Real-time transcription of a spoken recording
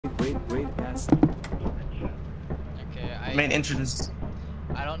Okay, Main entrance.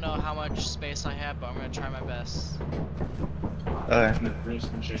 I don't know how much space I have, but I'm gonna try my best.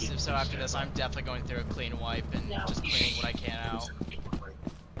 So after this, I'm definitely going through a clean wipe and just cleaning what I can out.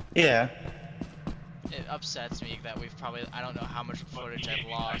 Yeah. It upsets me that I don't know how much footage I've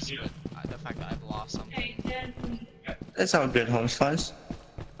lost, but the fact that I've lost something. That's all good, Holmes Fuzz.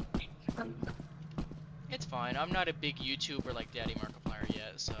 It's fine. I'm not a big YouTuber like Daddy Markiplier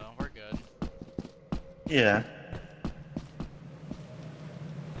yet, so we're good. Yeah.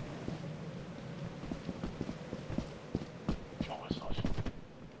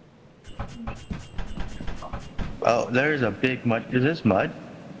 Oh, there's a big mud. Is this mud?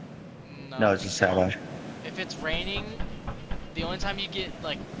 No, it's just sand. If it's raining, the only time you get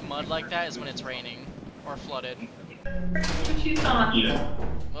like mud like that is when it's raining or flooded.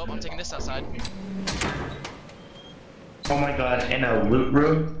 Oh, I'm taking this outside. Oh my god, in a loot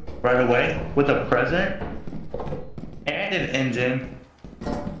room right away with a present and an engine.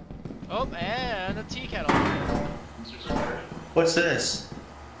 Oh, and a tea kettle. What's this?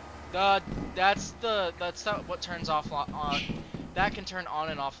 That's what turns off on. That can turn on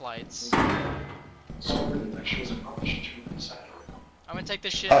and off lights. I'm gonna take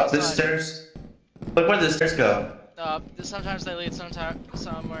this shit outside. The stairs. Look where the stairs go. Sometimes they lead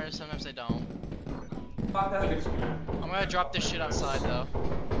somewhere, sometimes they don't. I'm gonna drop this shit outside though.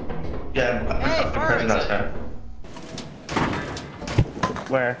 Yeah, I'm fire exit!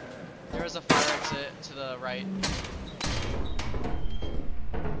 Where? There is a fire exit to the right.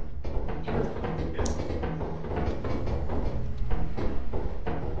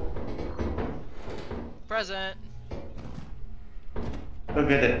 Present. Go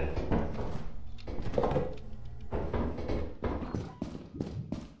get it.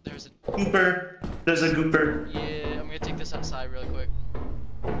 There's a gooper. There's a gooper. Yeah, I'm gonna take this outside real quick.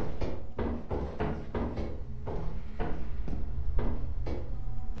 I'm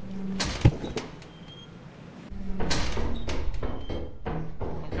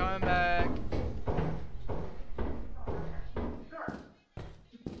coming back.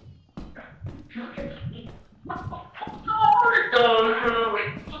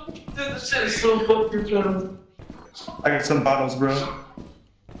 This shit is so fucking fun. I got some bottles, bro.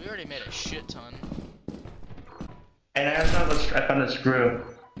 We already made a shit ton. And I found a screw.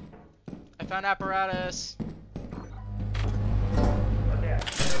 I found apparatus. Okay.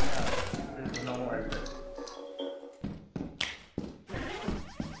 There's no more.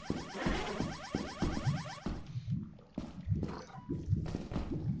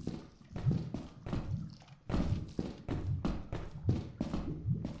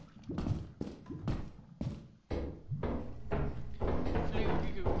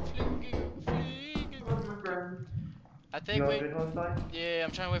 I think we. Yeah,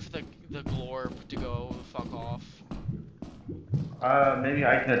 I'm trying to wait for the glorb to go fuck off. Maybe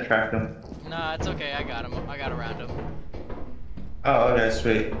I can attract them. Nah, it's okay. I got him. I got around him. Oh, okay,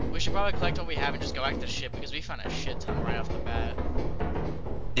 sweet. We should probably collect what we have and just go back to the ship because we found a shit ton right off the bat.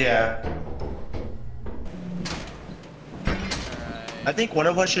 Yeah. Alright. I think one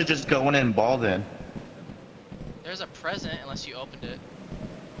of us should just go in and ball then. There's a present unless you opened it.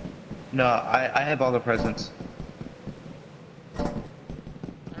 No, I have all the presents.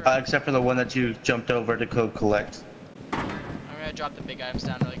 Except for the one that you jumped over to go collect. I'm gonna drop the big items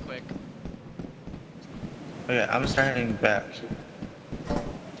down really quick. Okay, I'm starting back.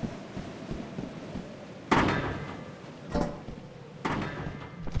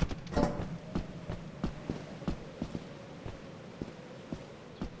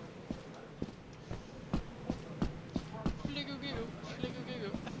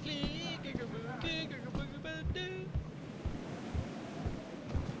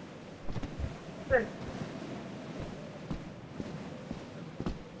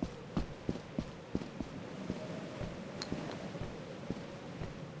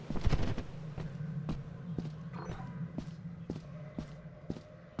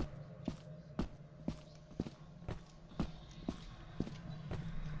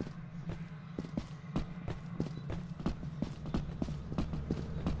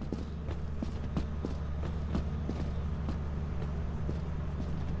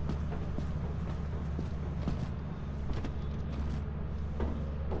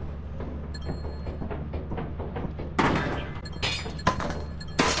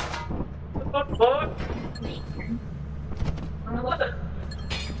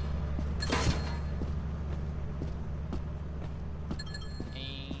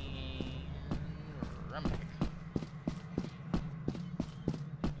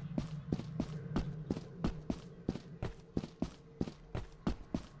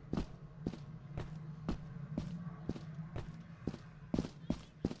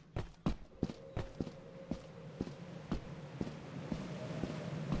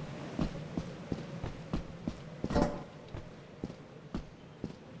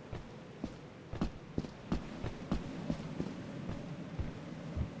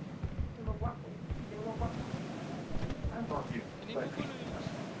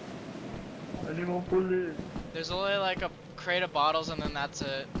 There's only like a crate of bottles and then that's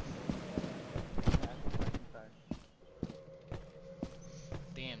it.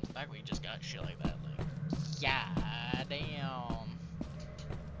 Damn, the fact we just got shit like that, like, yeah, damn.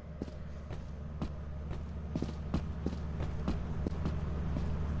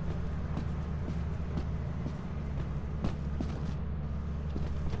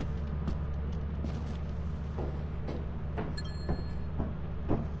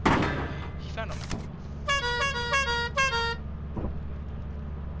 He found him.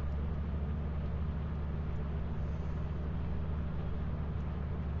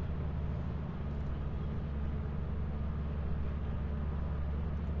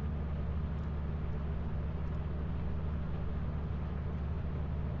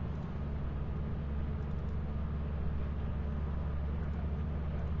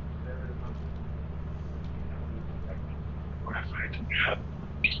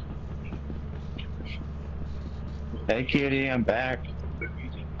 Hey cutie, I'm back.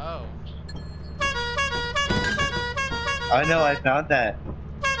 Oh. I know, I found that.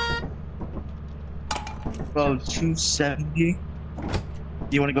 Bro, 270? Do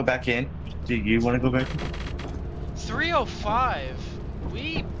you want to go back in? Do you want to go back in? 305.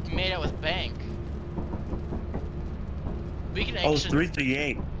 We made it with bank. We can Oh, actually.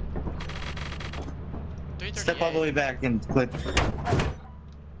 338. 338. Step all the way back and click.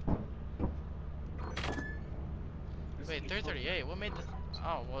 Wait, 338. What made the?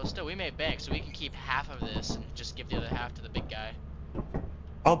 Oh, well, still we made bank, so we can keep half of this and just give the other half to the big guy.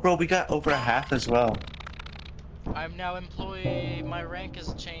 Oh, bro, we got over a half as well. I'm now employee. My rank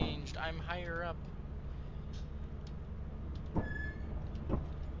has changed. I'm higher up.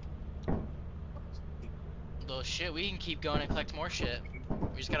 Well, shit, we can keep going and collect more shit.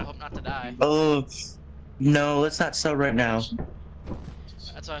 We just gotta hope not to die. Oh, no, let's not sell right now.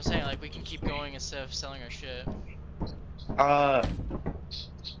 That's what I'm saying. Like, we can keep going instead of selling our shit.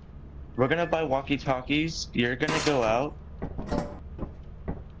 We're gonna buy walkie-talkies. You're gonna go out.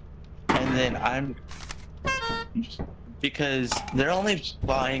 And then I'm... Because they're only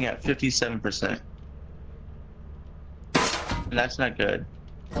buying at 57%. And that's not good.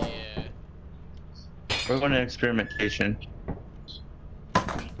 Yeah. We're going to experimentation.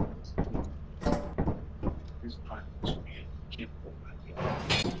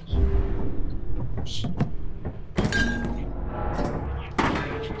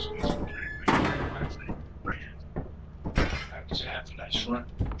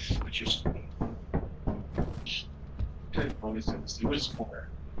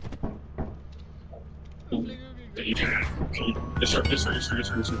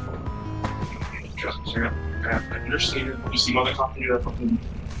 You see mother copy that fucking.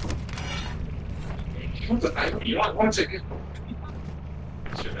 You want one second?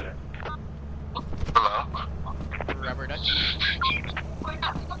 Hello? Rubber ducky.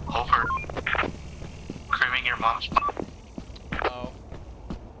 Over. Creaming your mom's. Oh.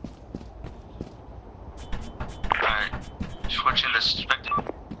 Alright. Switching the suspected.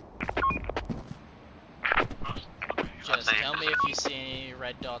 Just tell me if you see any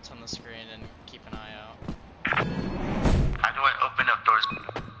red dots on the screen and keep an eye out. How do I open up doors?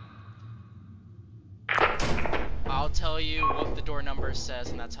 I'll tell you what the door number says,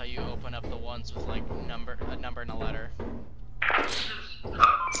 and that's how you open up the ones with like a number and a letter. They're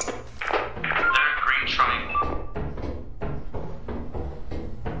a green triangle.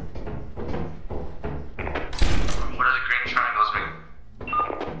 What are the green triangles mean?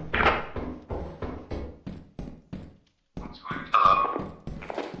 Hello?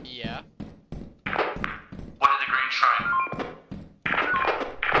 Yeah. What are the green triangles?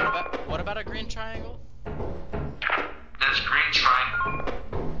 What about a green triangle? There's green triangle.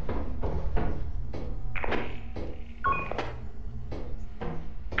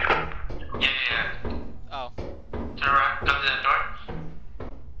 Yeah. Oh. Turn around, go to the door.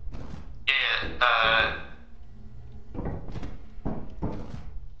 Yeah,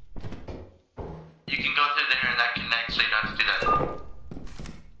 you can go through there and that connects, so you don't have to do that.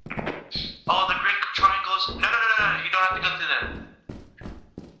 Oh, the green triangles. No, you don't have to go through that.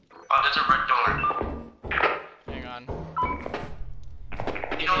 Oh, there's a red door. Hang on.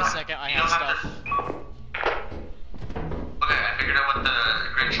 You Give don't me a have- second. I you have don't stuff. to- Okay, I figured out what the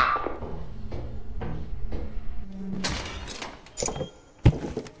green triangle.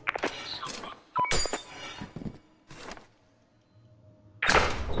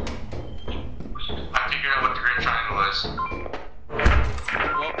 I figured out what the green triangle is.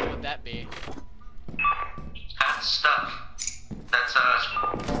 What would that be? That's stuff. That's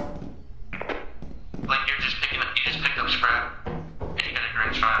like you just picked up scrap, and you got a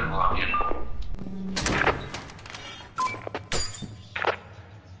green triangle on you.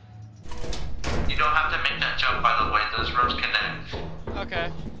 don't have to make that jump, by the way. Those rooms connect.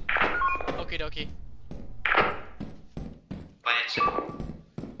 Okay. Okie dokie. Wait.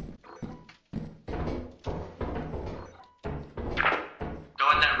 Go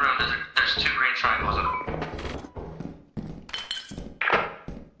in that room. There's 2 green triangles in it.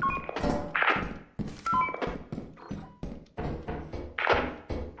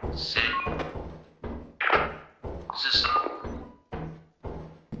 See? Is this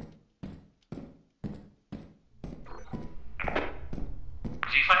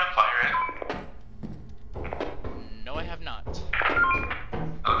Did you find a fire ant? No, I have not.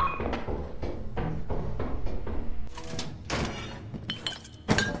 Okay.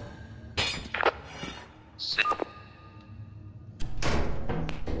 See?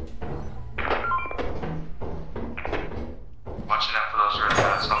 Watching out for those red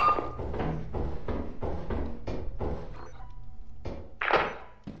dots, huh?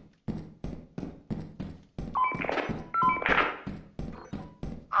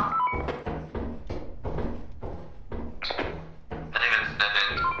 I think that's dead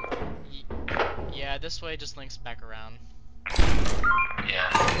end. Yeah, this way just links back around. Yeah.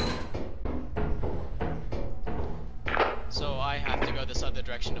 So I have to go this other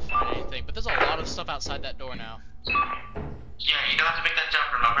direction to find anything. But there's a lot of stuff outside that door now. Yeah, you don't have to make that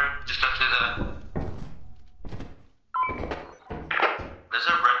jump, remember? Just go through the... There's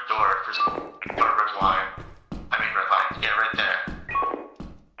a red door for some... or a red line. I mean red line. Yeah, right there.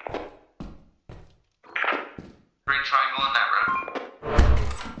 Green triangle in that room.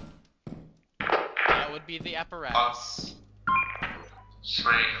 That would be the apparatus.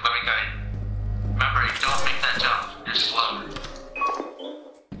 Sweet, let me guide you. Remember, you don't make that jump. You're slow.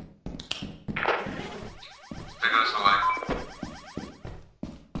 There goes the light.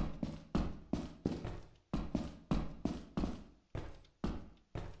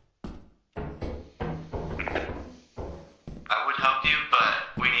 I would help you, but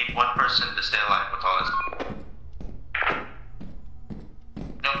we need one person to stay alive with all this.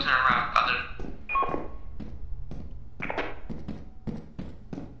 No, turn around. Other.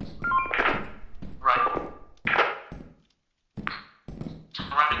 Right. Turn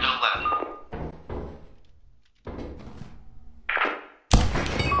around and go left.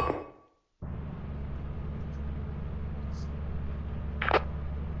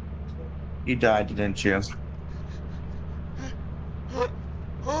 You died, didn't you?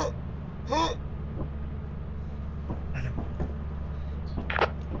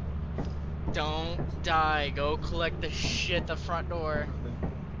 Don't die. Go collect the shit at the front door.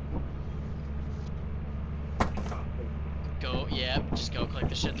 Go, yep, just go collect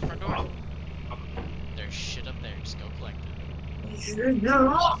the shit at the front door. There's shit up there, just go collect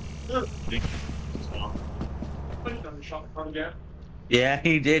it. Yeah,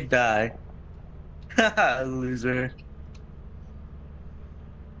 he did die. Haha, loser.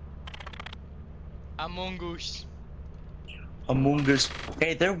 Among Us. Among Us.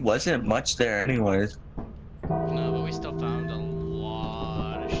 Hey, there wasn't much there anyways. No, but we still found a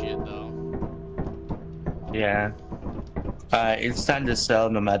lot of shit though. Yeah. It's time to sell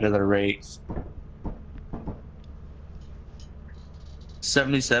no matter the rate.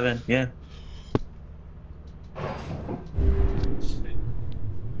 77, yeah.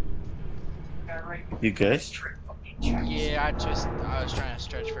 You good? Yeah, I was trying to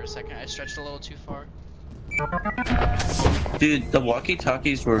stretch for a second. I stretched a little too far. Dude, the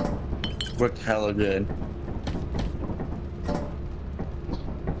walkie-talkies worked hella good.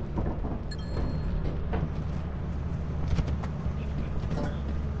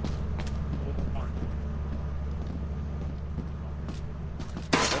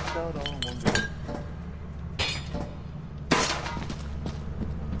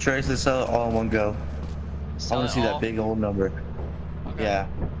 Tries to sell it all in one go. I want to see that big old number. Okay. Yeah.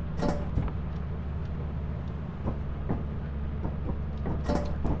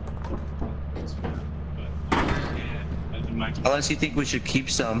 Unless you think we should keep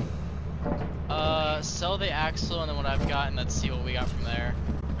some. Sell the axle and then what I've got, and let's see what we got from there.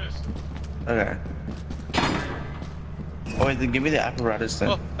 Okay. Oh wait, then give me the apparatus then.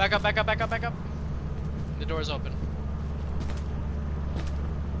 Oh, back up, back up, back up, back up. The door's open.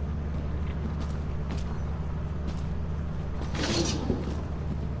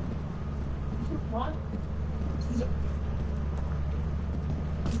 What?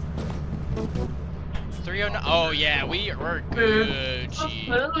 309. Oh yeah, we're good. Gee.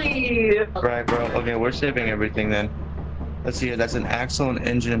 Right, bro. Okay, we're saving everything then. Let's see. That's an axle, and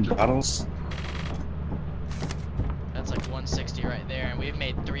engine, and bottles. That's like 160 right there, and we've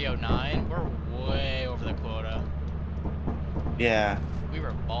made 309. We're way over the quota. Yeah. We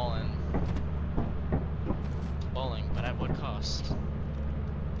were balling. what cost?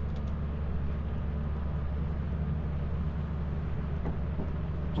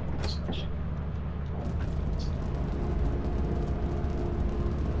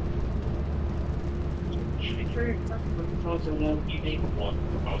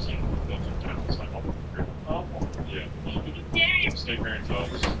 Stay very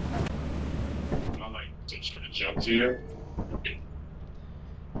close. Not like just gonna jump to you.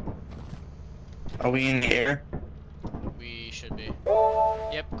 Are we in the air? We should be.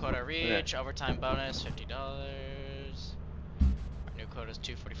 Yep, quota reach, overtime bonus, $50. Our new quota is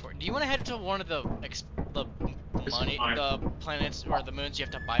 244. Do you want to head to one of the planets or the moons you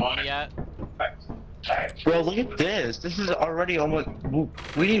have to buy money at? Bro, look at this. This is already almost.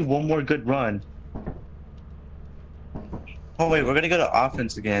 We need one more good run. Oh wait, we're gonna go to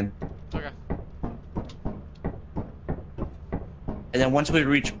offense again. Okay. And then once we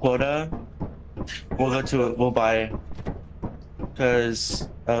reach quota, we'll buy. Because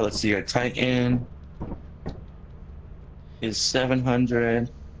let's see, our Titan is 700.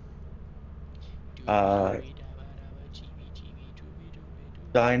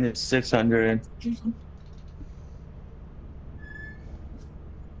 Dine is 600.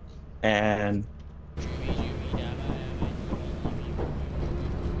 And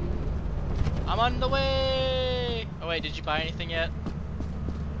I'm on the way! Oh wait, did you buy anything yet?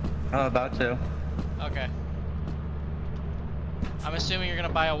 I'm about to. Okay. I'm assuming you're gonna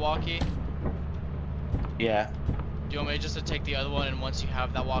buy a walkie. Yeah. Do you want me just to take the other one, and once you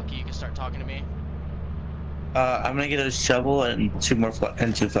have that walkie, you can start talking to me? I'm gonna get a shovel and two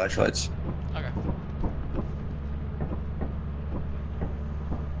flashlights. Okay.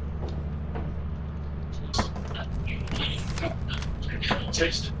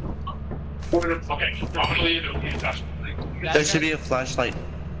 Taste. Okay, probably There should be a flashlight.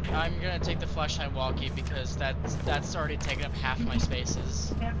 I'm gonna take the flashlight walkie because that's already taken up half my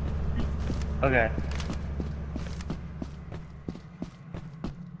spaces. Okay.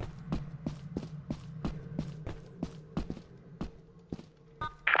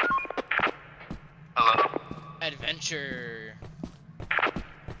 Hello? Adventure.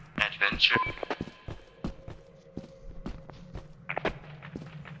 Adventure.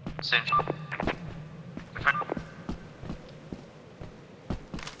 Same.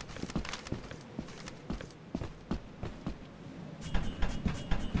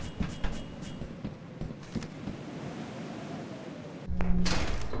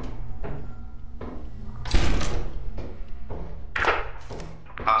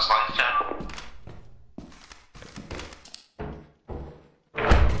 How's life, Chad?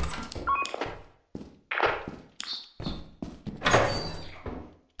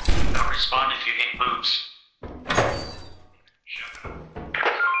 Don't respond if you hate boobs.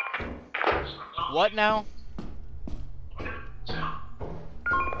 What now?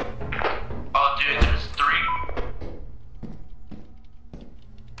 Oh, dude, there's 3.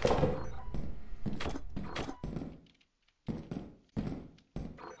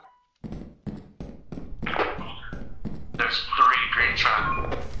 There's 3 green truck.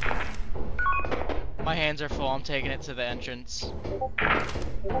 My hands are full. I'm taking it to the entrance.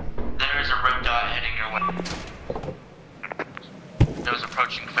 There is a red dot heading your way. There's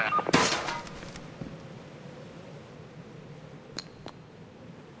approaching fan.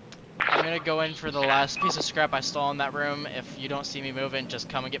 I'm gonna go in for the last piece of scrap I stole in that room. If you don't see me moving, just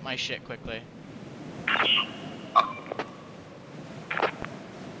come and get my shit quickly.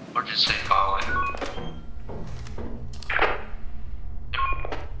 Or just say following.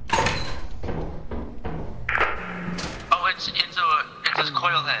 Oh, it's a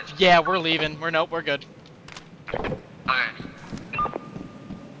coil head. Yeah, we're leaving. We're good. Okay.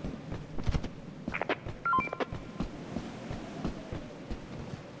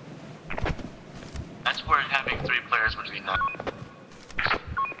 That's worth having 3 players between them.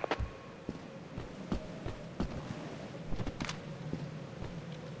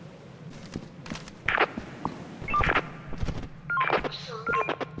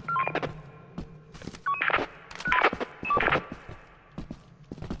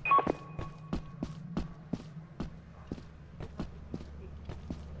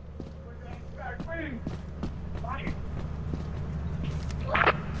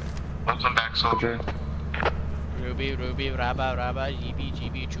 Welcome back, soldier. Ruby, Ruby, Rabba, Rabba, Yibi,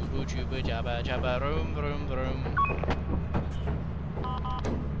 Jibi, Chubu, Chubu, Jabba, Jabba, Room, Room, Room.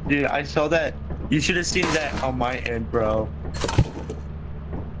 Dude, I saw that. You should have seen that on my end, bro.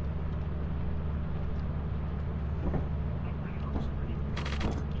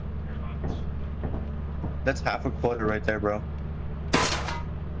 That's half a quarter right there, bro.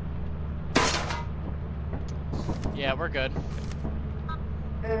 Yeah, we're good.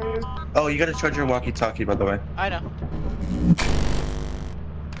 Oh, you gotta charge your walkie-talkie, by the way. I know.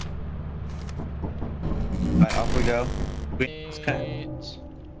 Alright, off we go. Wait,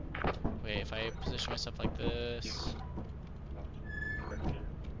 if I position myself like this.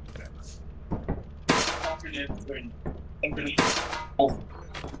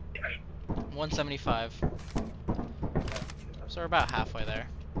 175. So we're about halfway there.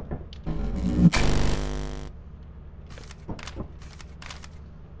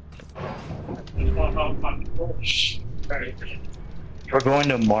 We're going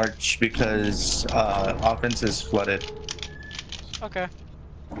to march because offense is flooded. Okay.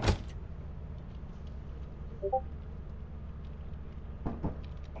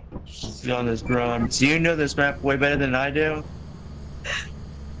 See on this drone. So you know this map way better than I do. You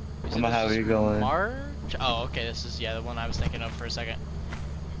I'm gonna have you going. March? Oh, okay. This is the one I was thinking of for a second.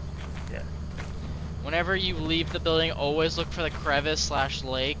 Yeah. Whenever you leave the building, always look for the crevice /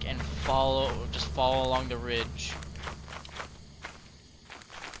 lake and just follow along the ridge.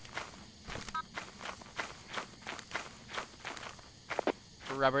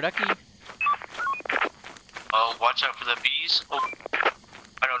 Rubber ducky. Oh, watch out for the bees. Oh,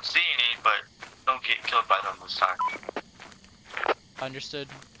 I don't see any, but don't get killed by them this time. Understood.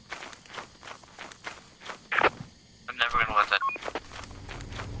 I'm never gonna let that.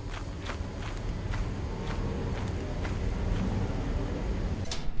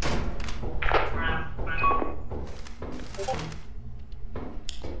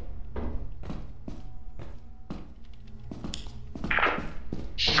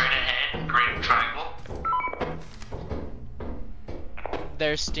 Straight ahead, green triangle.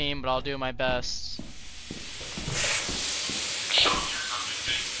 There's steam, but I'll do my best.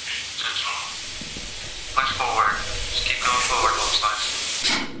 Push forward. Just keep going forward, both sides.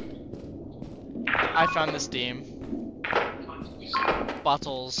 I found the steam.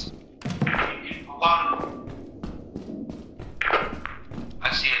 Bottles. I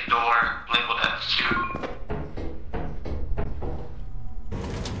see a door labeled F2.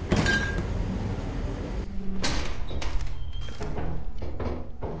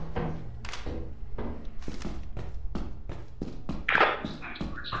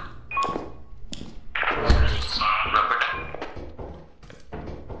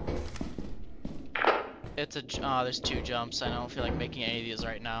 It's a. There's 2 jumps. I don't feel like making any of these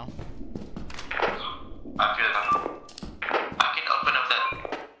right now. I feel that. I can open up that.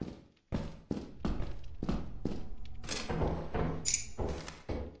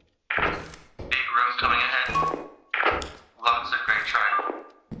 Big room coming ahead. Lots of great triangle.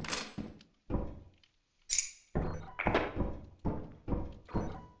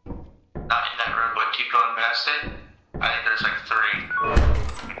 Not in that room, but keep going past it. I think there's like 3.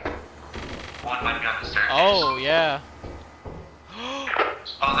 One might be on the staircase. Oh yeah.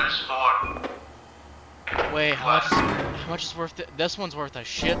 Oh, there's 4. Wait, how much is worth it? This one's worth a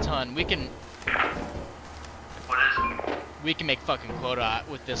shit ton. What is it? We can make fucking quota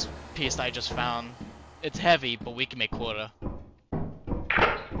with this piece I just found. It's heavy, but we can make quota.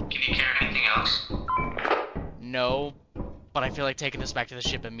 Can you carry anything else? No, but I feel like taking this back to the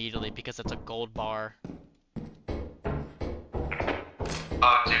ship immediately because it's a gold bar.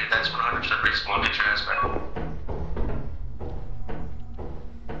 Oh, dude, that's 100% respawn. Get your ass back.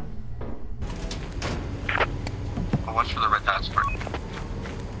 I'll watch for the red dots first.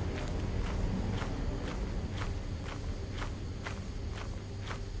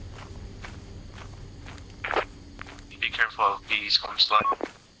 Be careful of bees come slide.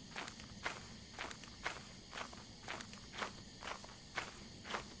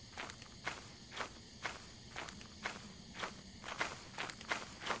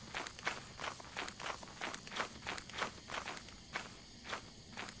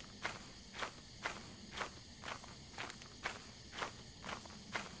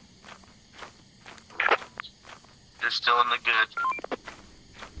 They're still in the good.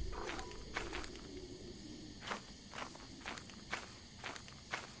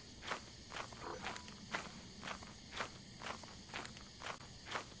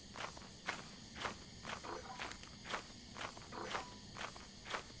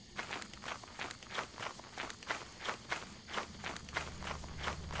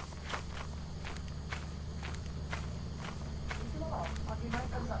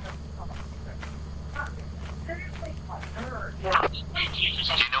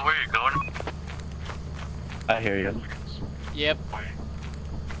 Do you know where you're going? I hear you. Yep.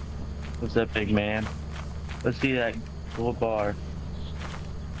 What's up, big man? Let's see that gold bar.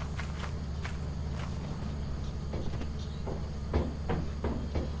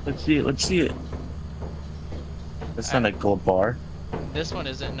 Let's see it. Let's see it. That's not a gold bar. This one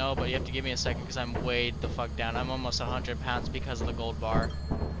isn't, no, but you have to give me a second because I'm weighed the fuck down. I'm almost 100 pounds because of the gold bar.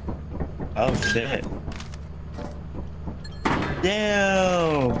 Oh shit.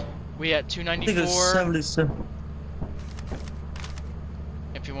 Damn. We at I think it's 294. 77.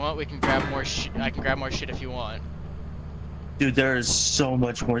 If you want, we can grab more shit. I can grab more shit if you want. Dude, there is so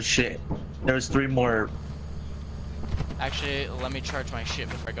much more shit. There's 3 more. Actually, let me charge my shit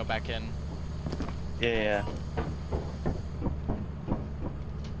before I go back in. Yeah.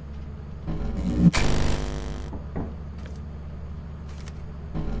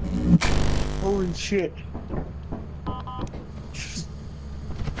 Holy shit.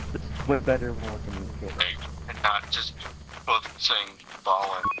 Way better than looking at shit. And not just both saying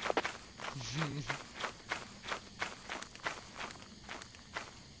ballin'.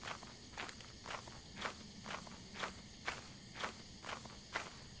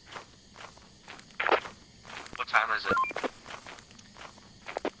 What time is it?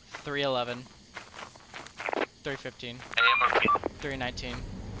 3:11. 3:15. AM or PM? 3:19.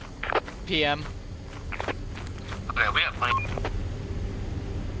 PM. Okay, we have plenty.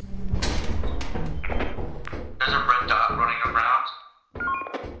 There's a red dot running around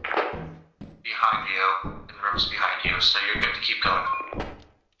behind you, in the rooms behind you, so you're good to keep going.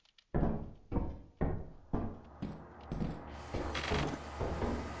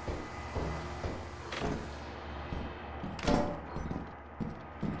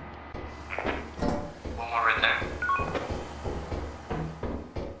 One more right there.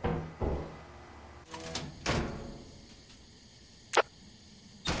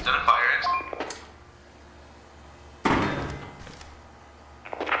 Is that a fire exit?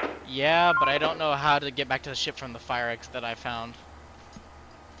 Yeah, but I don't know how to get back to the ship from the fire exit that I found.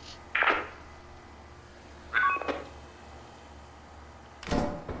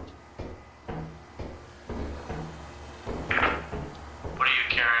 What are you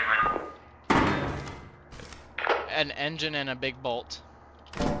carrying right now? An engine and a big bolt.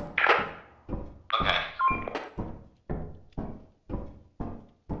 Okay.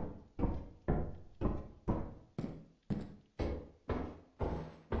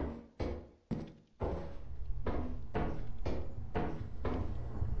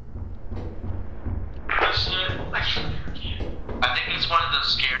 I think it's one of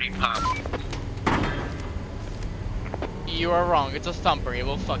those scaredy pups. You are wrong. It's a thumper. It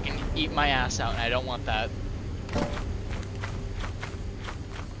will fucking eat my ass out, and I don't want that.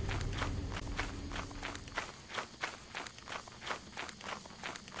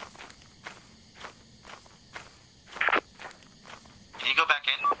 Can you go back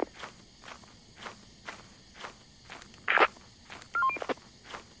in?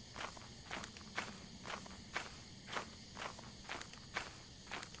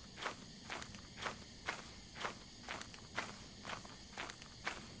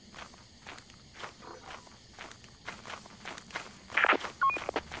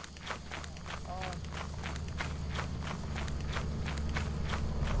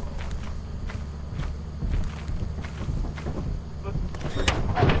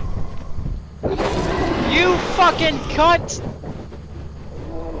 You fucking cunt!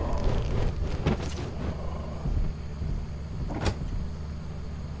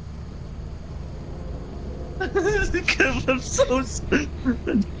 I'm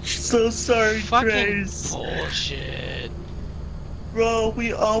so sorry, Fucking Trace. bullshit. Bro,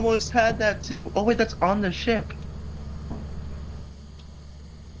 we almost had that. Oh wait, that's on the ship.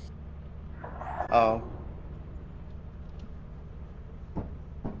 Oh.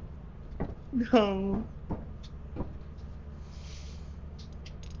 No.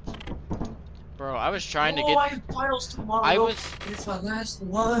 Bro, I was trying to Oh, get. I have finals tomorrow. I was It's my last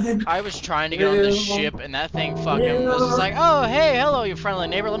one. I was trying to get on this ship, and that thing fucking was just like, oh, hey, hello, you friendly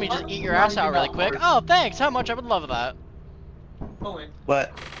neighbor. Let me just eat your ass out really quick. Oh, thanks. How much? I would love that. Owen,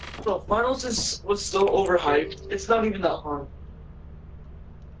 What? bro, finals was so overhyped. It's not even that hard.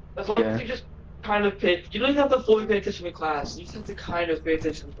 As long Yeah. as you just kind of pay. You don't even have to fully pay attention in class. You just have to kind of pay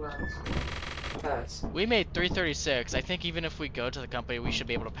attention in class. We made 336. I think even if we go to the company, we should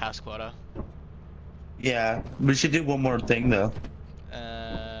be able to pass quota. Yeah, we should do one more thing though.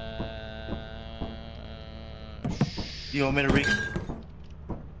 You want me to read?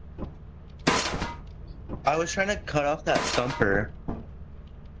 I was trying to cut off that thumper,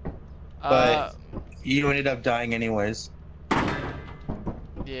 but you ended up dying anyways.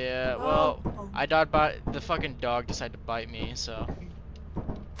 Yeah, well, I died by the fucking dog decided to bite me, so.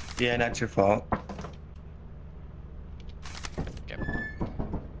 Yeah, not your fault. Okay.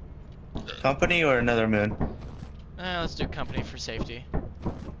 Company or another moon? Let's do company for safety.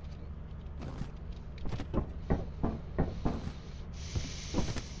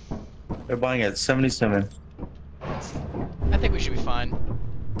 They're buying at 77. I think we should be fine.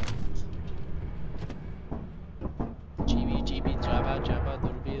 GB GB Jabba Jabba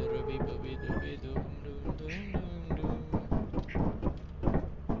Doobie Doobie Boobie Doobie Doom Doom Doom Doom Doom.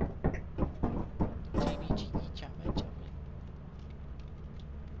 GB GB Jabba Jabba.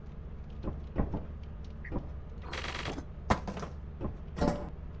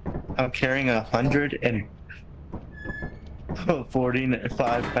 I'm carrying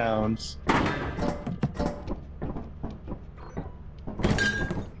 145 pounds.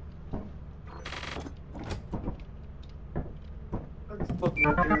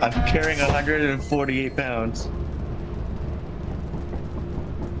 I'm carrying 148 pounds.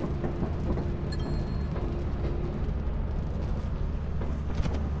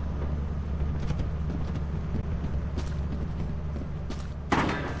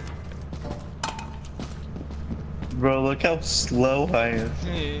 Bro, look how slow I am.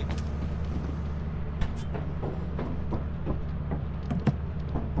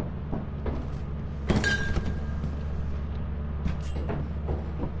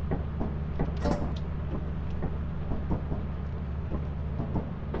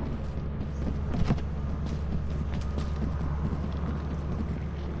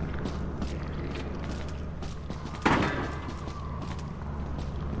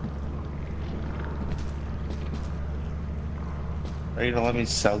 Are you gonna let me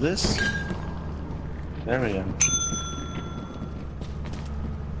sell this? There we go.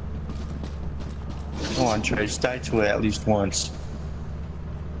 Come on, Trace, die to it at least once.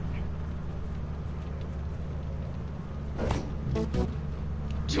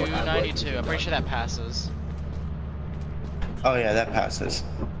 $292. I'm pretty sure that passes. Oh yeah, that passes.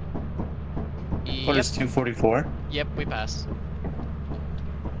 What is 244? Yep, we pass.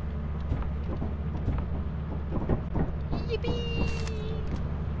 Yippee!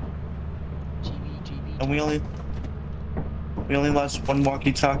 GB GB. And we only lost one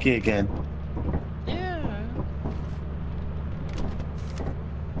walkie-talkie again. Yeah.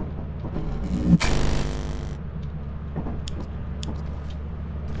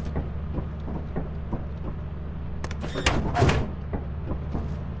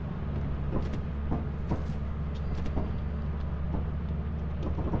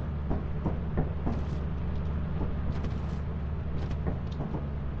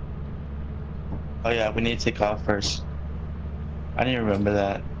 Oh yeah, we need to take off first. I didn't remember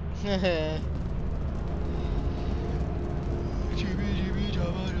that.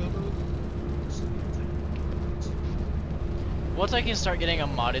 Once I can start getting a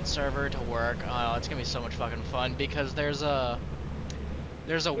modded server to work, it's gonna be so much fucking fun because there's a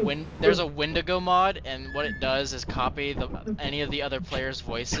Wendigo mod, and what it does is copy any of the other players'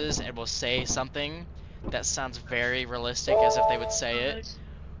 voices and will say something that sounds very realistic as if they would say it,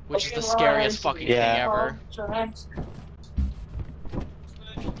 which is the scariest fucking thing ever.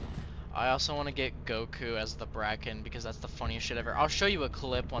 I also want to get Goku as the Bracken because that's the funniest shit ever. I'll show you a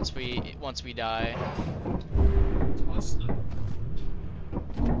clip once we die.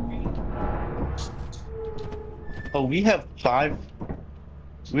 Oh, we have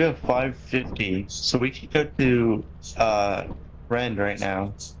 550, so we can go to Rend right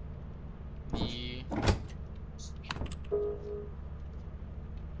now. Yeah.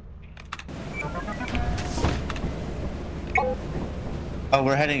 Oh,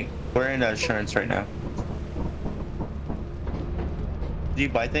 we're in insurance right now. Do you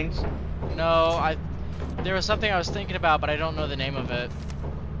buy things? No, there was something I was thinking about, but I don't know the name of it.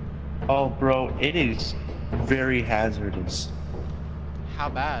 Oh, bro, it is very hazardous. How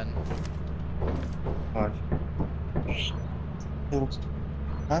bad? God.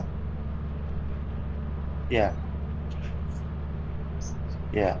 Huh? Yeah.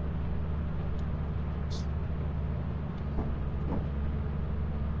 Yeah.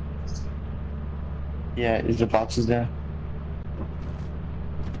 Yeah, is the boxes there?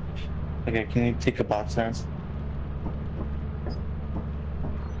 Okay, can you take a box down?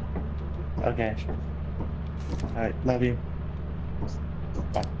 Okay. Alright, love you.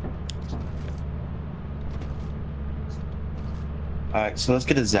 Bye. Alright, so let's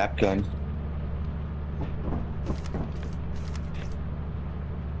get a zap gun.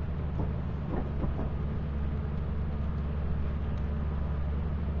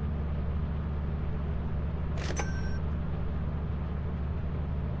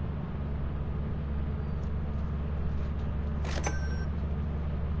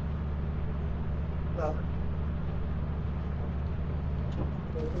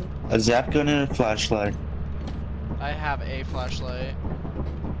 A zap gun and a flashlight. I have a flashlight.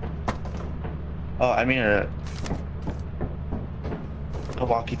 Oh, I mean the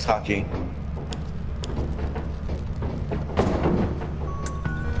walkie-talkie.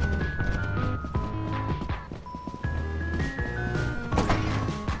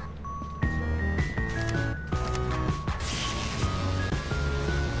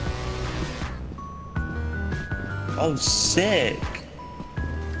 Oh, sick.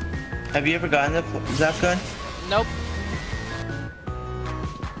 Have you ever gotten the zap gun? Nope.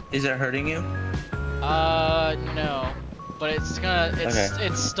 Is it hurting you? No. But it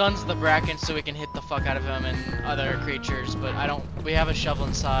stuns the bracken so we can hit the fuck out of him and other creatures, but we have a shovel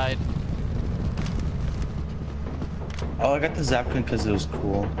inside. Oh, I got the zap gun because it was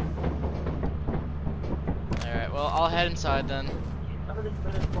cool. Alright, well, I'll head inside then.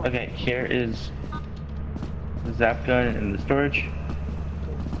 Okay, here is the zap gun in the storage.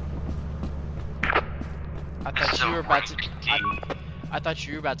 I thought you were about to. I thought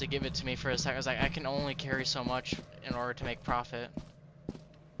you were about to give it to me for a second. I was like, I can only carry so much in order to make profit.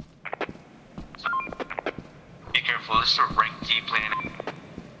 Be careful, this is a rank D planet.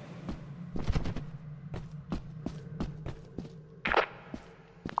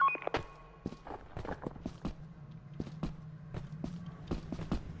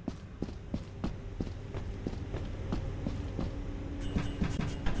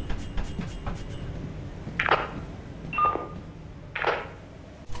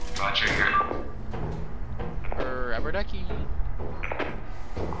 Roger here. Rubber ducky.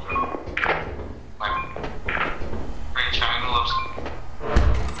 My green triangle looks.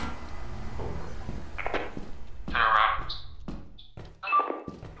 Turn around.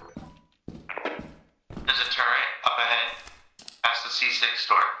 There's a turret up ahead, past the C6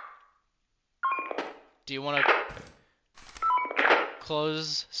 door. Do you want to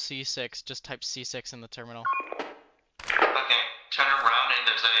close C6? Just type C6 in the terminal. Okay, turn around and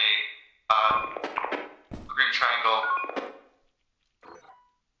there's a green triangle.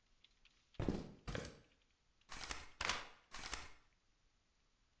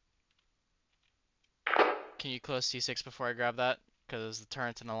 Can you close C6 before I grab that? Because the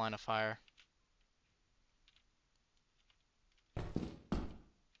turret's in a line of fire.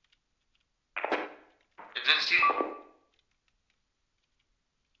 Is this you?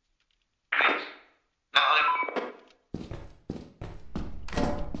 Please. No,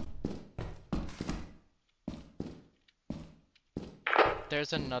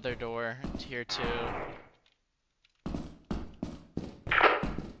 There's another door here too.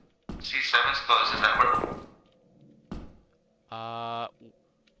 C7's closed, is that where?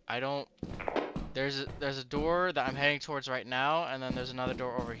 I don't. There's a door that I'm heading towards right now, and then there's another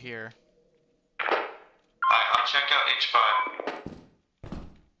door over here. Alright, I'll check out H5.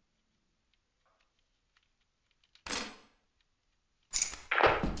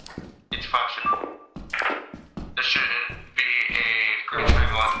 H5 there should be a green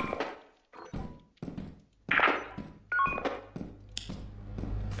triangle.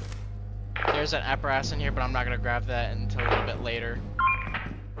 There's an apparatus in here, but I'm not gonna grab that until a little bit later.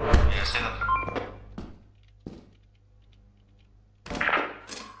 Yeah, say that.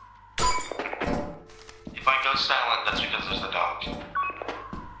 If I go silent, that's because there's a dog.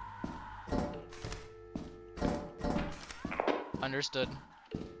 Understood.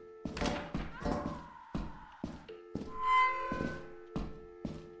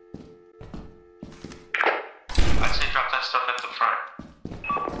 I'd say drop that stuff at the front.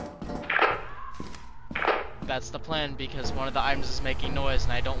 That's the plan because one of the items is making noise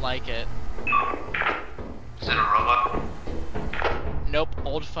and I don't like it. Is it a robot? Nope,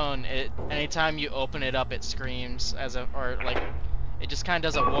 old phone. Anytime you open it up, it screams it just kind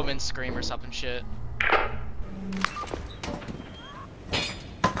of does a woman scream or something shit.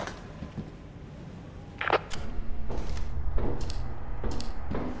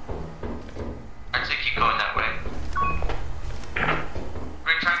 I'd say keep going that way.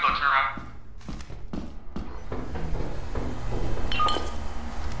 Green triangle, turn around.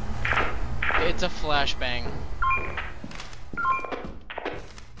 It's a flashbang.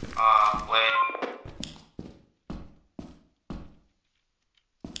 Wait.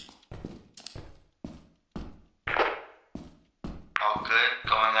 All good,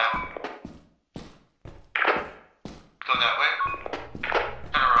 going that way. Go that way.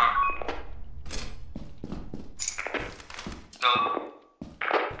 Turn around. Go.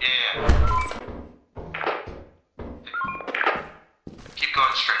 Yeah. Keep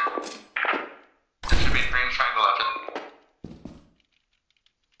going straight. There should be a green triangle after that.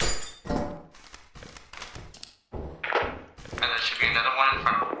 And there should be another one in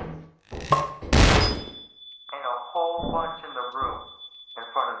front. And a whole bunch in the room in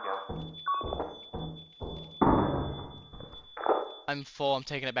front of you. I'm full. I'm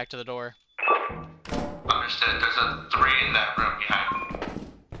taking it back to the door. Understood. There's a 3 in that room behind.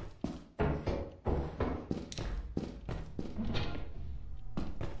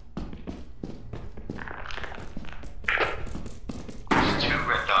 There's 2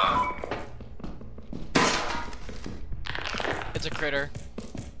 red dot. It's a critter.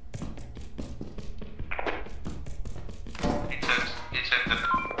 He took the.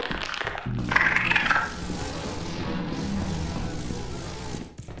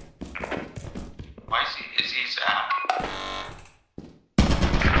 Why is he Zach?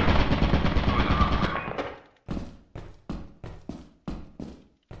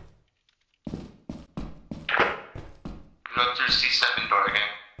 Go through C7 door again.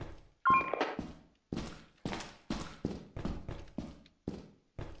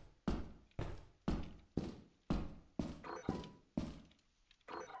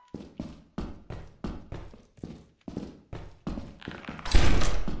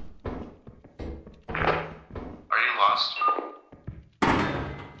 Are you lost?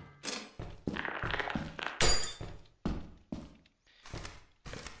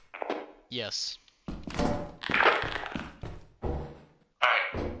 Yes. Alright,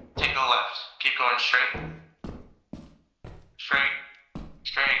 take a left. Keep going straight. Straight.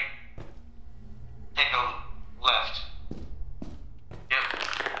 Straight. Take a left. Yep.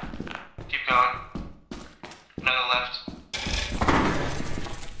 Keep going. Another left.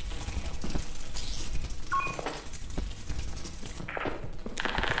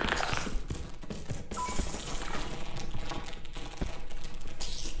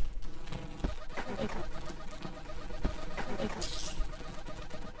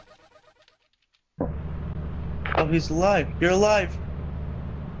 Oh, he's alive. You're alive.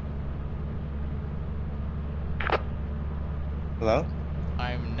 Hello?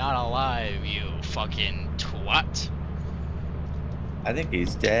 I'm not alive, you fucking twat. I think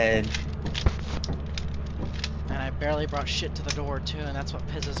he's dead. And I barely brought shit to the door too, and that's what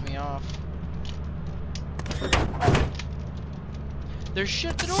pisses me off. There's shit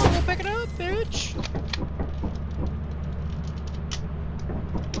at the door, go pick it up, bitch!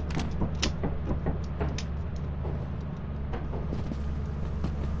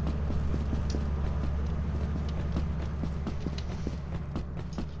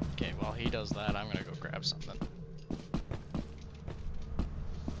 Okay, while he does that, I'm gonna go grab something.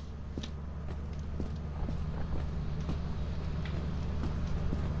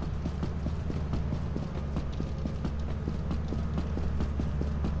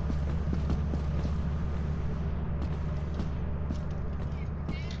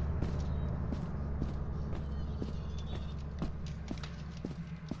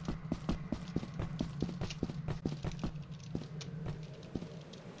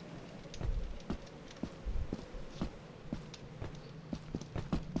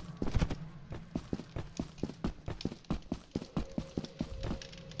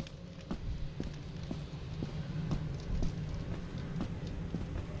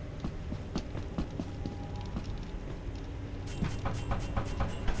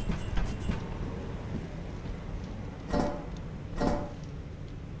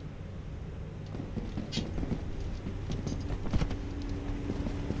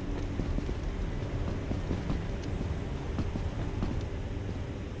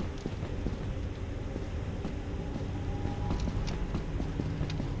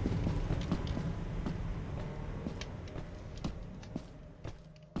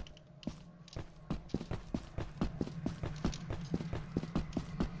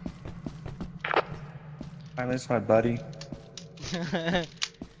 I miss my buddy.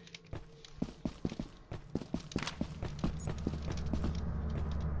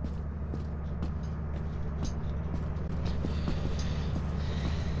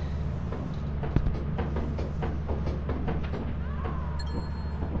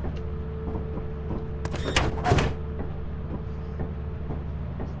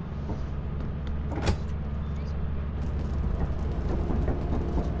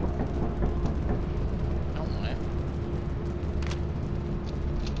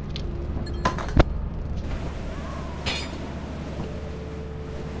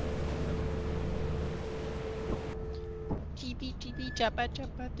 Chappa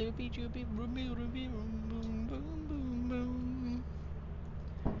chappa doobie doobie roobie roobie boom boom boom boom boom.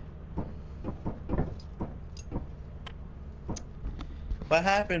 What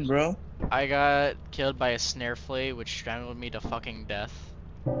happened, bro? I got killed by a snare flea, which strangled me to fucking death.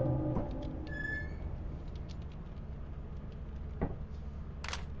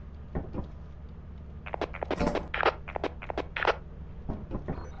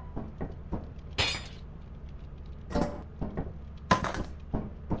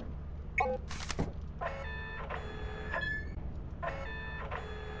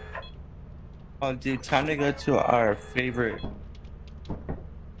 Oh, dude, time to go to our favorite.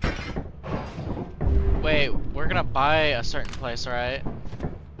 Wait, we're gonna buy a certain place, right?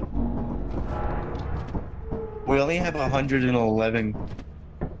 We only have 111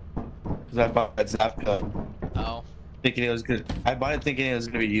 because I bought that zap gun Oh. thinking it was good. I bought it thinking it was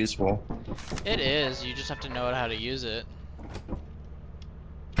gonna be useful. It is, you just have to know how to use it.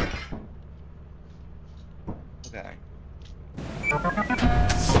 Okay.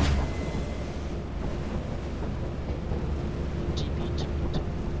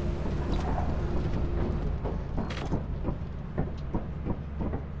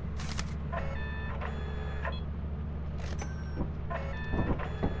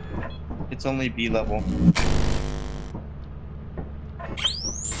 It's only B level.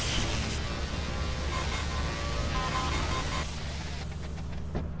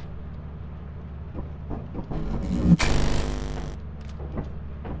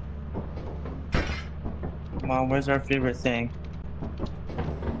 Come on, where's our favorite thing?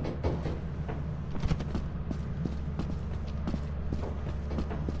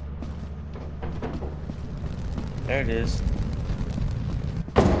 There it is.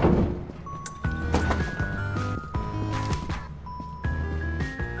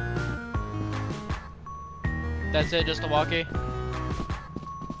 That's it, just a walkie?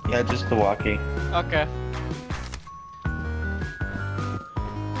 Yeah, just the walkie. Okay.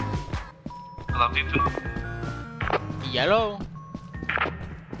 I love you too. Yellow.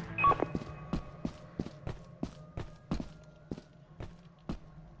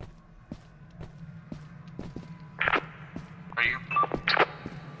 Are you?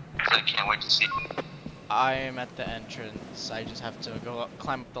 'Cause I can't wait to see. I am at the entrance. I just have to go up,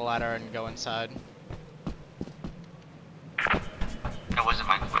 climb up the ladder and go inside. That wasn't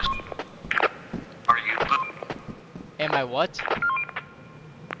my question. Are you blue? Am I what?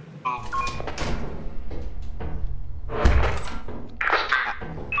 Oh.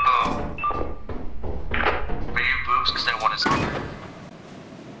 Are you boobs? Because I want to see.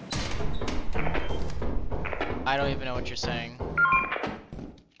 I don't even know what you're saying.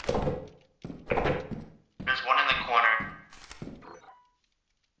 There's one in the corner.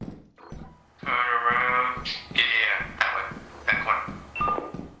 Turn around. Yeah, that way. That corner.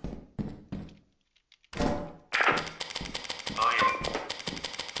 Oh yeah.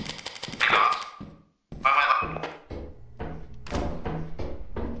 Take off. Bye bye.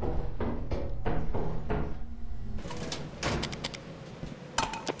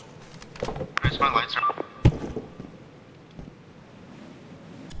 Where's my lights?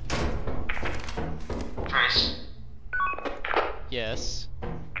 Trace. Yes.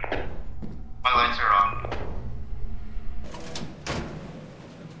 My lights are on.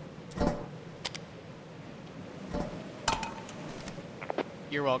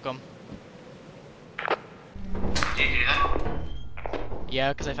 You're welcome. Did you do that?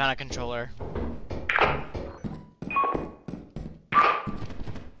 Yeah, because I found a controller.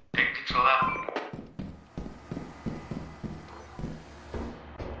 Take control out.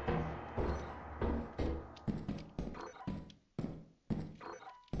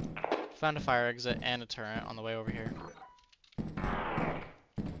 Found a fire exit and a turret on the way over here.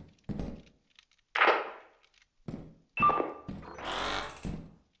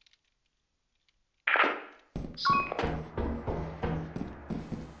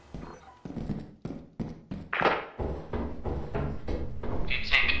 Do you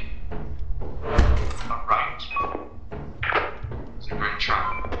take a right? It's a great try.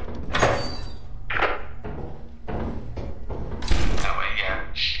 That way, yeah.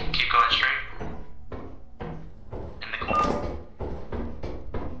 Keep going straight. In the corner.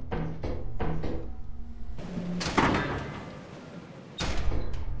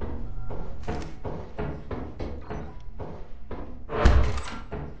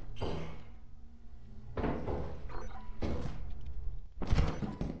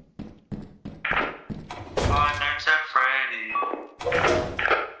 Five Nights at Freddy.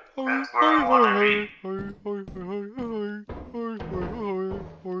 That's where I wanna be. Went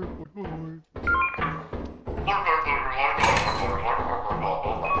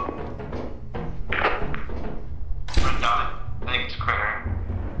down. I think it's a critter.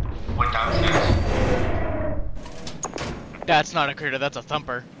 Went downstairs. That's not a critter, that's a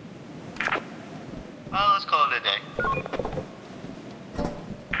thumper. Well, let's call it a day.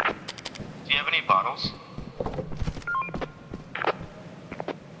 Do you have any bottles?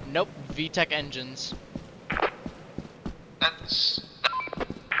 Nope, VTech engines. That's...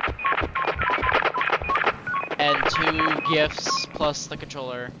 And 2 gifts plus the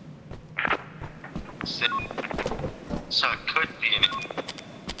controller. So it could be in it.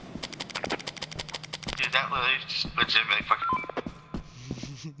 literally just legitimately fucking.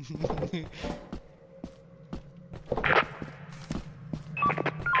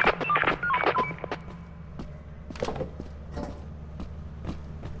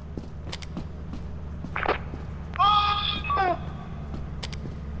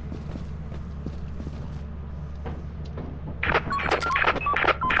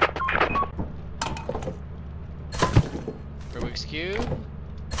 Rubik's Cube.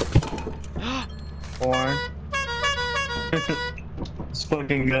 Porn. Let's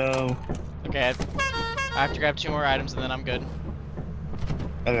fucking go. Okay, I have to grab 2 more items and then I'm good.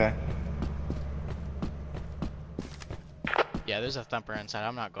 Okay. Yeah, there's a thumper inside.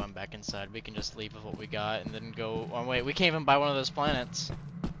 I'm not going back inside. We can just leave with what we got and then go. Oh wait, we can't even buy one of those planets.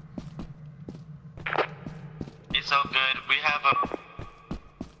 It's all good. We have a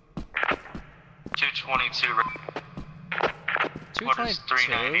 222. What is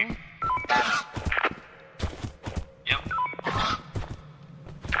 390? 222? Yep.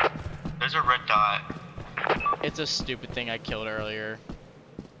 There's a red dot. It's a stupid thing I killed earlier.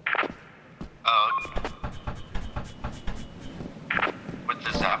 Oh. With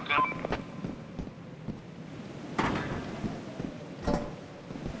the zap gun?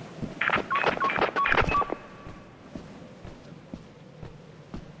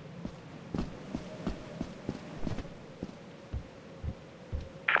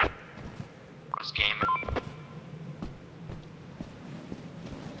 What's game?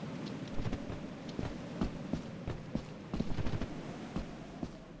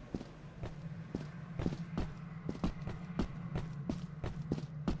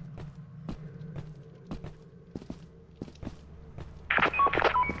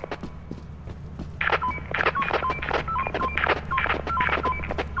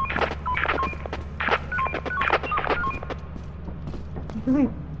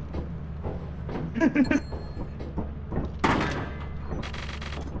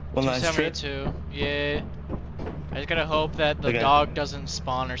 Well, nice trip. 272. Yeah. I just gotta hope that the Okay. dog doesn't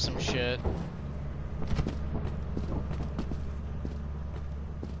spawn or some shit.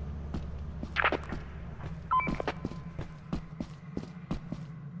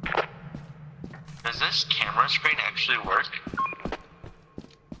 Does this camera screen actually work?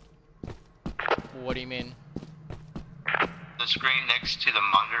 What do you mean? The screen next to the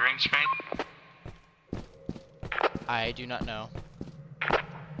monitoring screen? I do not know.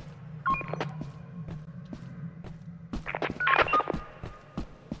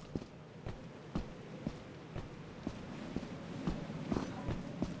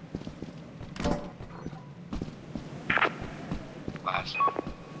 Last.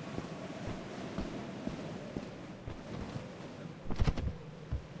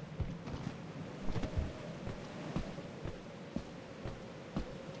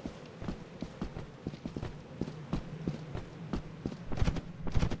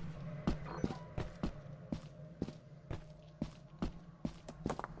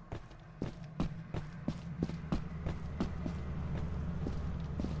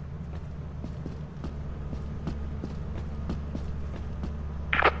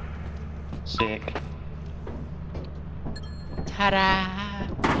 Sick. Ta-da!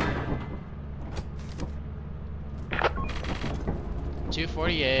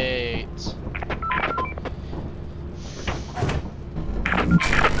 $248.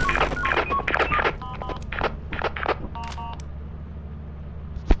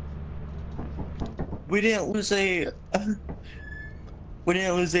 We didn't lose a. We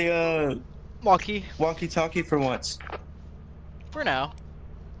didn't lose a Walkie. walkie-talkie for once. For now.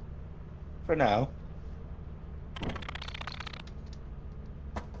 For now.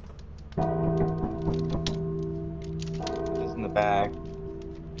 It's in the bag.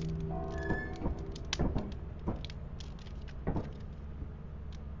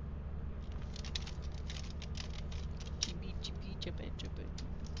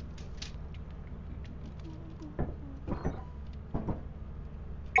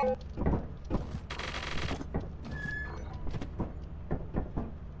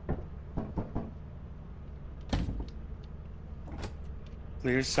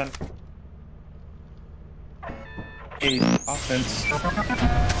 Clear, son. Hey, offense.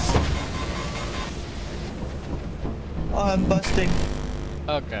 Oh, I'm busting.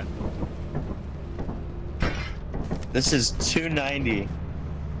 Okay. This is 290.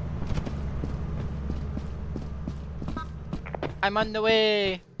 I'm on the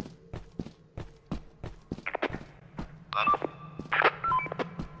way. Left.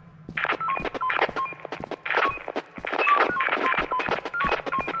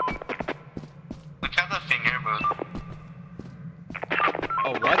 Look how the finger moved.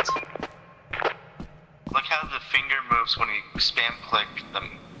 Oh, what? Look remotes when you spam click the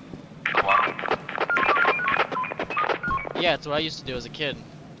bottom. Yeah, it's what I used to do as a kid.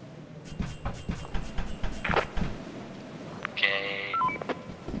 Okay.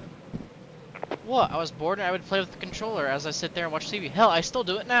 What? I was bored and I would play with the controller as I sit there and watch TV. Hell, I still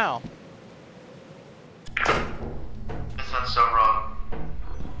do it now. That's not so wrong.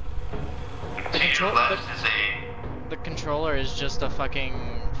 To your left is The controller is just a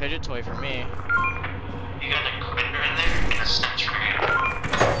fucking fidget toy for me. you got a critter in there in a sentry.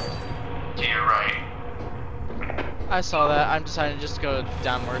 To your right. I saw that. I'm deciding to just go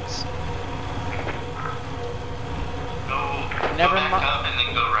downwards. Go Never back mi- up and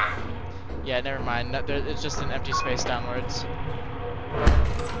then go right. Yeah, never mind. It's just an empty space downwards.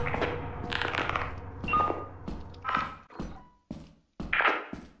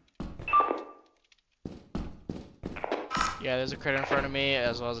 Yeah, there's a critter in front of me,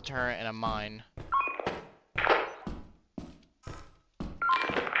 as well as a turret and a mine. There's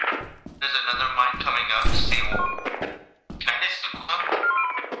another mine coming up. C1. Can I hit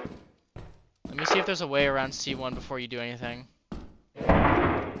C1? Let me see if there's a way around C1 before you do anything.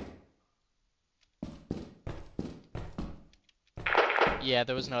 Yeah,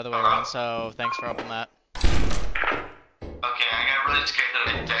 there was no other way around, so thanks for opening that. Okay, I got really scared that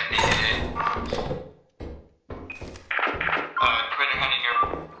I detonated it. Critter hunting your...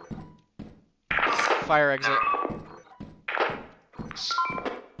 Fire exit.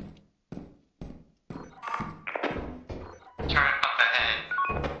 Turn up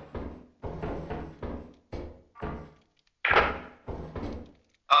ahead.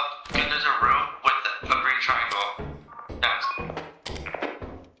 Oh, good, there's a room with a green triangle. That's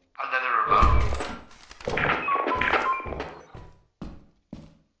another remote.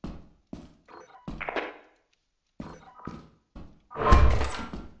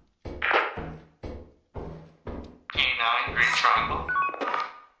 P9, green triangle.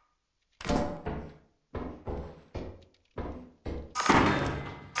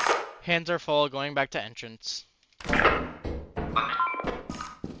 Hands are full, going back to entrance.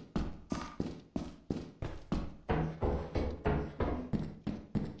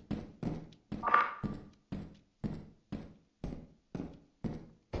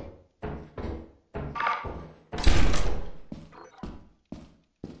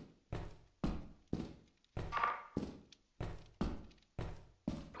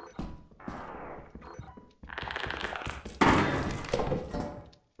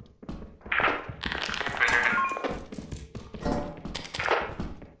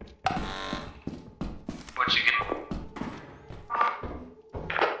 What you get?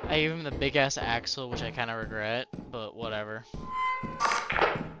 I gave him the big ass axle, which I kind of regret, but whatever.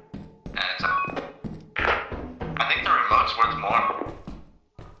 I think the remote's worth more.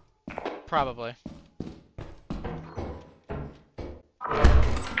 Probably.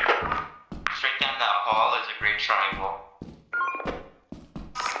 Straight down that hall is a green triangle.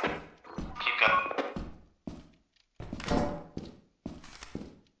 Keep going.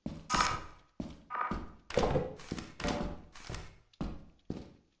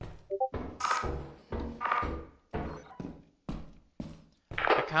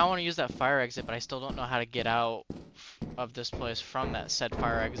 I kind of want to use that fire exit, but I still don't know how to get out of this place from that said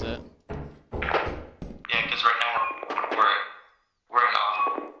fire exit. Yeah, because right now we're in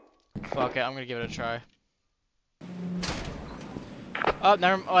off. Fuck it, I'm gonna give it a try. Oh,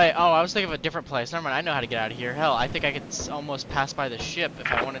 never. Wait. Oh, I was thinking of a different place. Never mind. I know how to get out of here. Hell, I think I could almost pass by the ship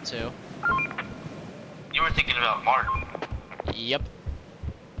if I wanted to. You were thinking about Mark. Yep.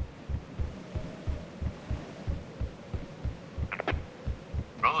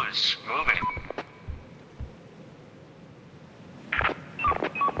 Bro, it's moving.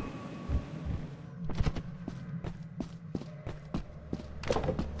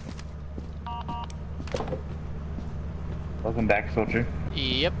 Welcome back, soldier.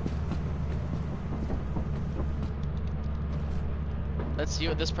 Yep. Let's see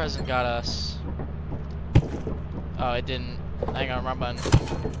what this present got us. Oh, it didn't. Hang on, wrong button.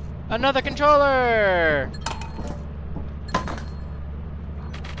 Another controller!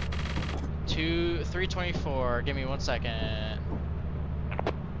 324. Give me 1 second.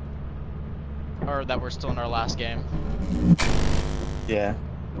 Or that we're still in our last game. Yeah.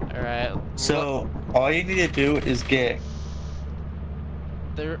 Alright. So all you need to do is get.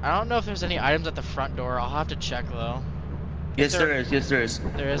 I don't know if there's any items at the front door. I'll have to check though. Yes, there is. Yes, there is.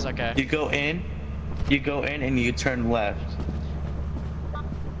 There is, okay. You go in, and you turn left.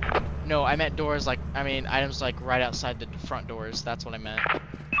 No, I meant doors like, I mean items like right outside the front doors. That's what I meant.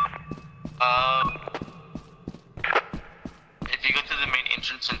 If you go to the main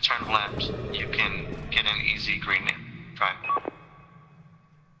entrance and turn left, you can get an easy green fine.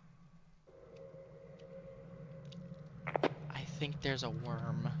 I think there's a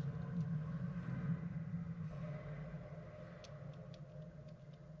worm.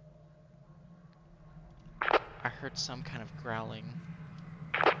 I heard some kind of growling.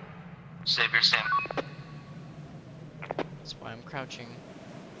 Save your stamina. That's why I'm crouching.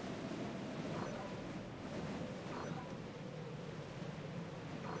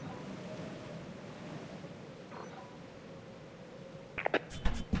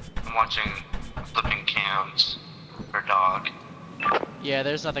 I'm watching flipping cams for dog. Yeah,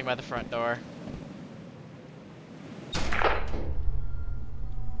 there's nothing by the front door.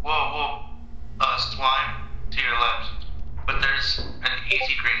 Whoa. Slime to your left. But there's an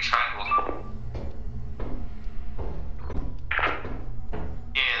easy green triangle.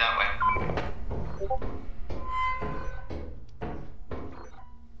 Yeah, that way.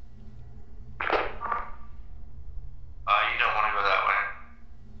 You don't want to go that way.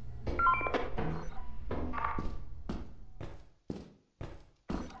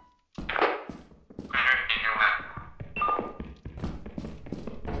 Right in your way.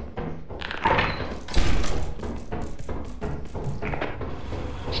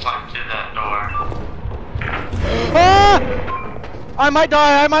 Slide to that door. Ah! I might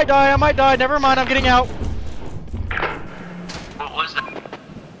die. Never mind, I'm getting out. What was that?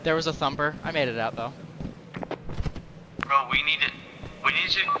 There was a thumper. I made it out though. Bro, we need to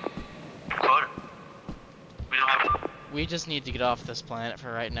quota. We don't have. We just need to get off this planet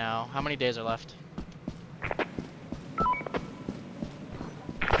for right now. How many days are left?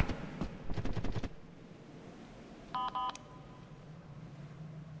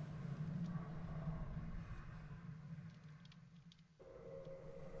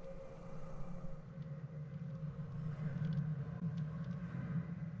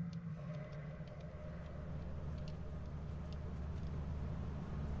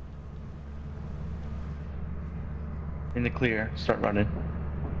 In the clear. Start running.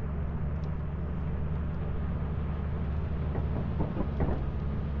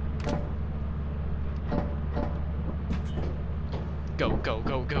 Go.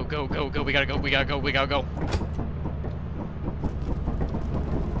 We gotta go.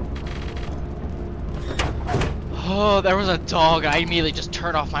 Oh, there was a dog. I immediately just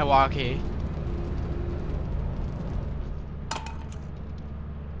turned off my walkie.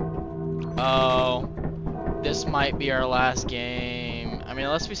 Oh. This might be our last game. I mean,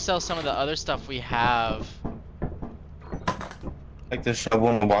 unless we sell some of the other stuff we have. Like the shovel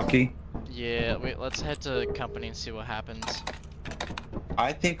and the walkie. Yeah, wait, let's head to company and see what happens.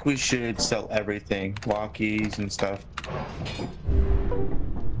 I think we should sell everything. Walkies and stuff.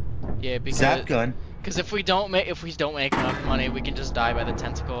 Yeah, because Zap gun. Because if we don't make enough money, we can just die by the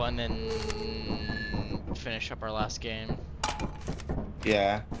tentacle and then finish up our last game.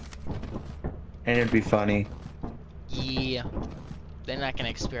 Yeah. And it'd be funny. Yeah. Then I can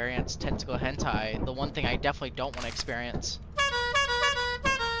experience tentacle hentai, the one thing I definitely don't want to experience.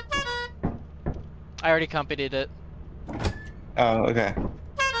 I already completed it. Oh, okay.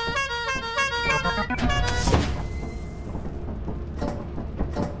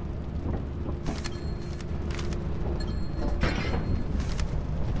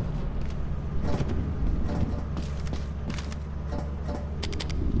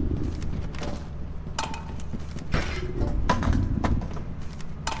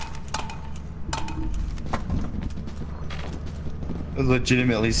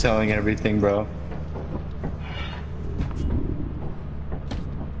 Legitimately selling everything, bro.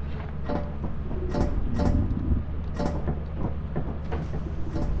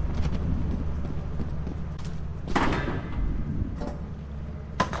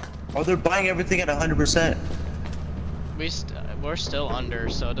 Oh, they're buying everything at 100%. We're still under,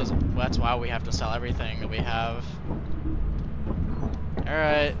 so it doesn't. That's why we have to sell everything that we have. All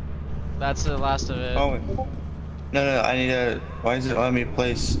right, that's the last of it. Oh, no, I need a. Why is it letting me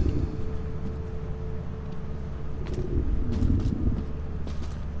place?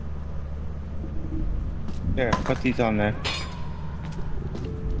 Here, put these on there.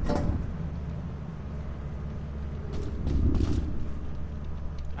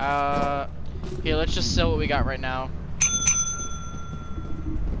 Here, let's just sell what we got right now.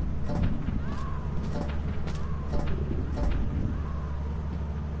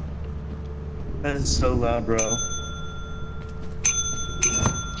 That is so loud, bro.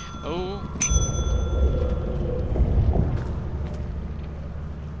 Oh.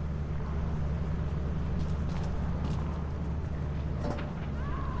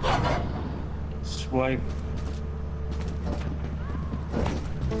 Swipe.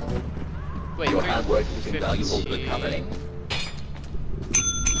 Wait, Your hard work is invaluable to the 315. company.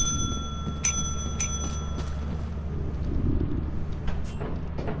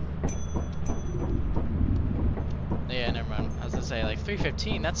 Yeah, never mind. I was gonna say like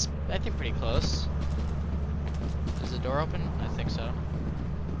 315. That's I think pretty close. Is the door open? I think so.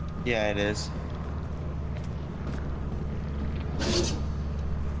 Yeah, it is.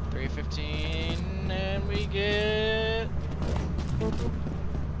 315, and we get.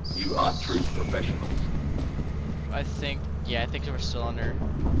 You are true professionals. I think. Yeah, I think we're still under.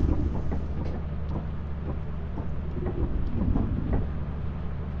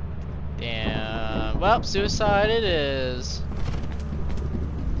 Damn. Well, suicide it is.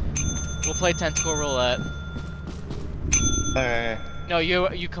 We'll play tentacle roulette. Alright. No,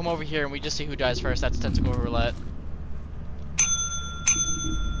 you come over here and we just see who dies first. That's tentacle roulette.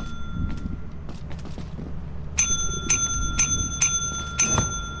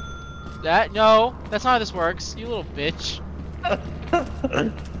 No, that's not how this works. You little bitch.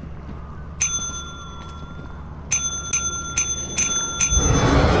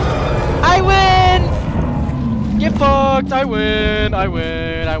 I win! Get fucked! I win! I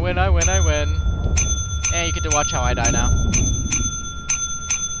win! I win! I win! I win! And you get to watch how I die now.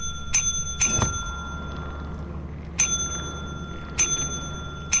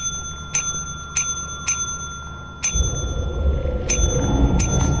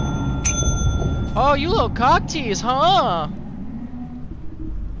 Oh, you little cock tease, huh?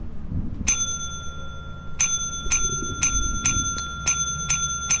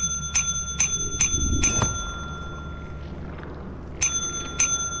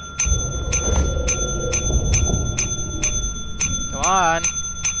 Come on.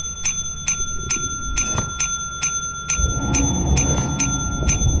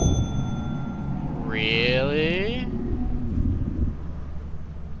 Really?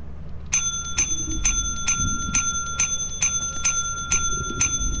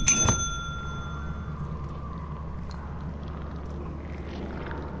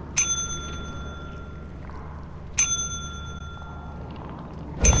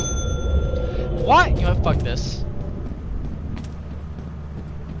 What? You know what? Fuck this.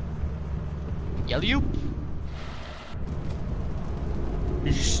 Yell you.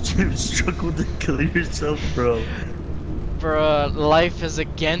 You struggled to kill yourself, bro. Bruh, life is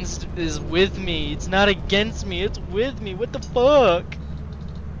with me. It's not against me, it's with me. What the fuck?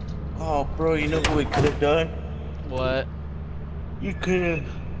 Oh, bro, you know what we could have done? What? You could have.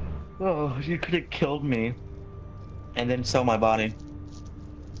 Oh, you could have killed me. And then sell my body.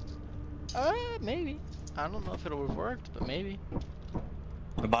 Maybe. I don't know if it would have worked, but maybe.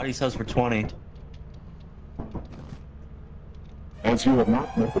 My body sells for 20. As you have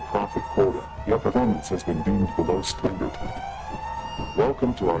not met the profit quota, your performance has been deemed below standard.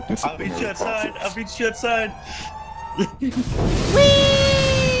 Welcome to our I'll disciplinary meet you outside. process. I'll meet you outside.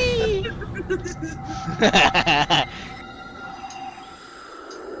 Whee!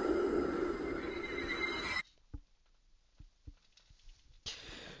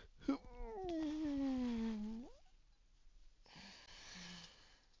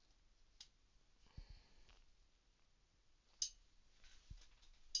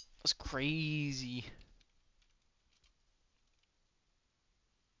 That's crazy.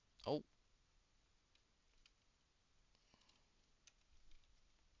 Oh.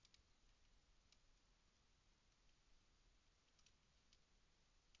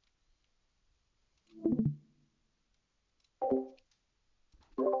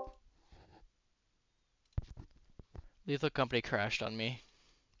 Lethal Company crashed on me.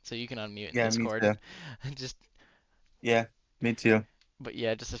 So you can unmute in Yeah, me Discord. too. Just Yeah, me too. But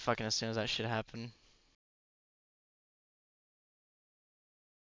yeah, just as fucking as soon as that shit happened.